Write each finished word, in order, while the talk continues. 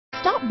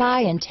Stop by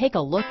and take a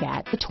look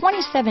at the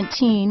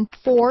 2017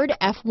 Ford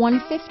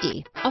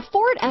F-150. A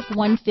Ford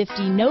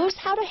F-150 knows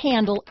how to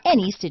handle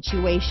any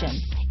situation.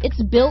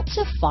 It's built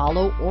to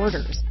follow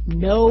orders,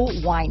 no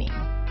whining.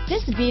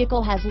 This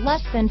vehicle has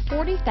less than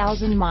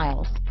 40,000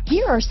 miles.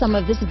 Here are some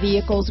of this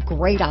vehicle's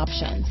great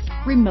options: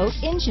 remote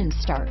engine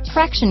start,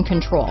 traction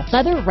control,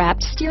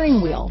 leather-wrapped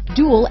steering wheel,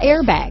 dual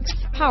airbags,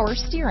 power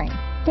steering,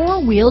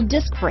 four-wheel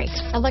disc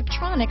brakes,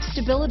 electronic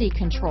stability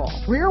control,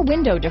 rear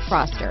window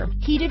defroster,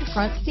 heated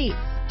front seats,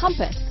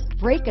 compass,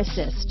 brake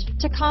assist,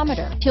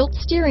 tachometer, tilt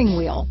steering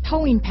wheel,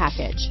 towing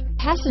package,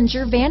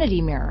 passenger vanity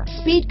mirror,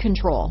 speed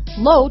control,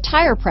 low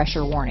tire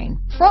pressure warning,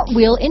 front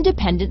wheel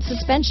independent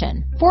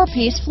suspension,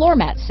 4-piece floor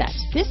mat set.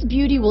 This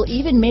beauty will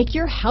even make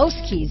your house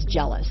keys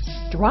jealous.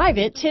 Drive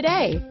it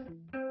today.